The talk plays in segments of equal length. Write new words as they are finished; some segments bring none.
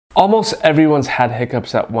Almost everyone's had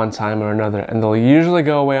hiccups at one time or another, and they'll usually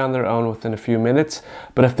go away on their own within a few minutes,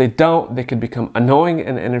 but if they don't, they could become annoying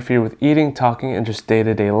and interfere with eating, talking, and just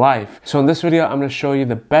day-to-day life. So in this video, I'm going to show you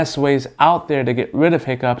the best ways out there to get rid of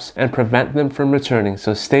hiccups and prevent them from returning,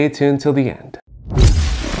 so stay tuned till the end.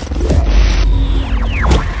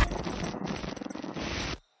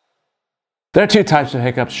 There are two types of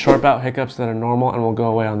hiccups: short bout hiccups that are normal and will go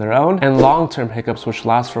away on their own, and long-term hiccups which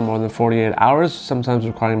last for more than 48 hours, sometimes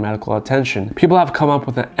requiring medical attention. People have come up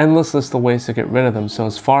with an endless list of ways to get rid of them, so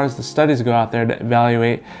as far as the studies go out there to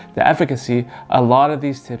evaluate the efficacy, a lot of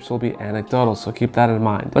these tips will be anecdotal, so keep that in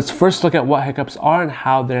mind. Let's first look at what hiccups are and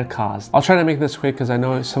how they're caused. I'll try to make this quick because I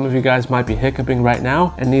know some of you guys might be hiccuping right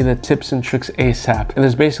now and need the tips and tricks ASAP. And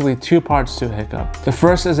there's basically two parts to a hiccup. The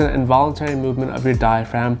first is an involuntary movement of your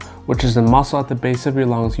diaphragm, which is the muscle at the base of your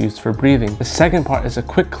lungs used for breathing. The second part is a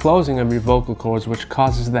quick closing of your vocal cords, which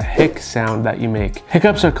causes the hic sound that you make.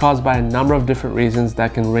 Hiccups are caused by a number of different reasons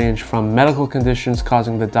that can range from medical conditions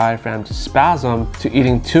causing the diaphragm to spasm, to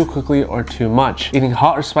eating too quickly or too much, eating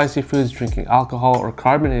hot or spicy foods, drinking alcohol or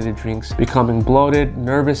carbonated drinks, becoming bloated,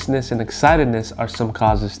 nervousness, and excitedness are some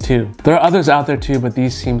causes too. There are others out there too, but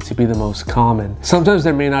these seem to be the most common. Sometimes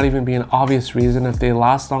there may not even be an obvious reason. If they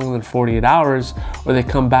last longer than 48 hours or they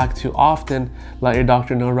come back too often, let your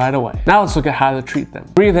doctor know right away. Now let's look at how to treat them.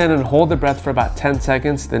 Breathe in and hold the breath for about 10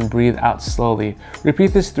 seconds, then breathe out slowly.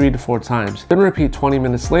 Repeat this 3 to 4 times. Then repeat 20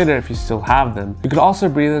 minutes later if you still have them. You could also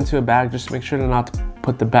breathe into a bag, just make sure to not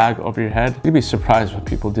put the bag over your head. You'd be surprised what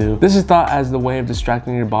people do. This is thought as the way of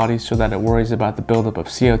distracting your body so that it worries about the buildup of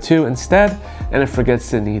CO2 instead, and it forgets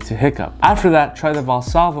the need to hiccup. After that, try the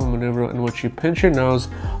Valsalva maneuver, in which you pinch your nose,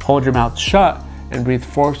 hold your mouth shut, and breathe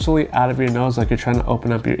forcefully out of your nose like you're trying to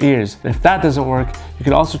open up your ears. And if that doesn't work, you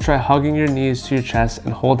could also try hugging your knees to your chest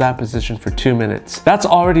and hold that position for 2 minutes. That's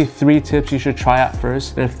already 3 tips you should try at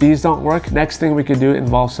first, and if these don't work, next thing we could do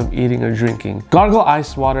involves some eating or drinking. Gargle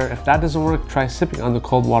ice water. If that doesn't work, try sipping on the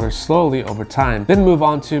cold water slowly over time. Then move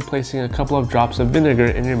on to placing a couple of drops of vinegar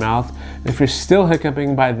in your mouth. And if you're still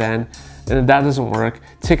hiccuping by then, and if that doesn't work,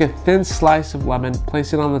 take a thin slice of lemon,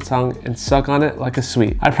 place it on the tongue, and suck on it like a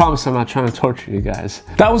sweet. I promise I'm not trying to torture you guys.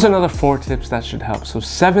 That was another 4 tips that should help, so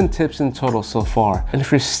 7 tips in total so far. And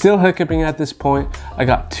if you're still hiccuping at this point, I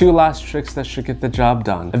got 2 last tricks that should get the job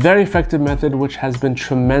done. A very effective method which has been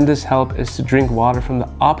tremendous help is to drink water from the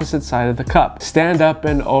opposite side of the cup. Stand up,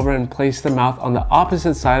 bend over, and place the mouth on the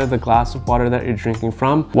opposite side of the glass of water that you're drinking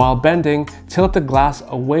from. While bending, tilt the glass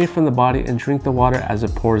away from the body and drink the water as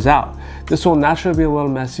it pours out. This will naturally be a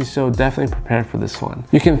little messy, so definitely prepare for this one.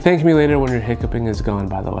 You can thank me later when your hiccuping is gone,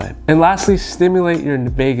 by the way. And lastly, stimulate your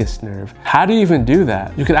vagus nerve. How do you even do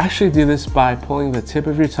that? You could actually do this by pulling the tip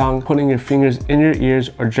of your tongue, putting your fingers in your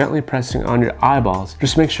ears, or gently pressing on your eyeballs.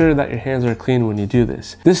 Just make sure that your hands are clean when you do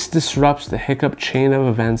this. This disrupts the hiccup chain of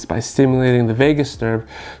events by stimulating the vagus nerve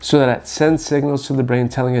so that it sends signals to the brain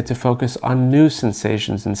telling it to focus on new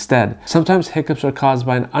sensations instead. Sometimes hiccups are caused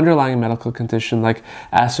by an underlying medical condition like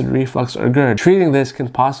acid reflux or GERD. Treating this can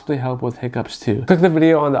possibly help with hiccups too. Click the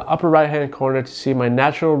video on the upper right hand corner to see my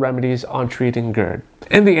natural remedies on treating GERD.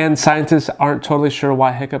 In the end, scientists aren't totally sure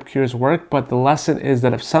why hiccup cures work, but the lesson is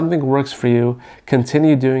that if something works for you,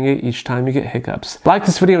 continue doing it each time you get hiccups. Like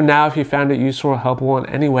this video now if you found it useful or helpful in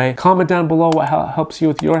any way. Comment down below what helps you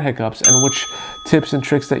with your hiccups and which tips and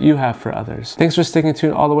tricks that you have for others. Thanks for sticking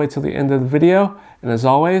tuned all the way till the end of the video, and as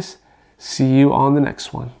always, see you on the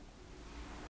next one.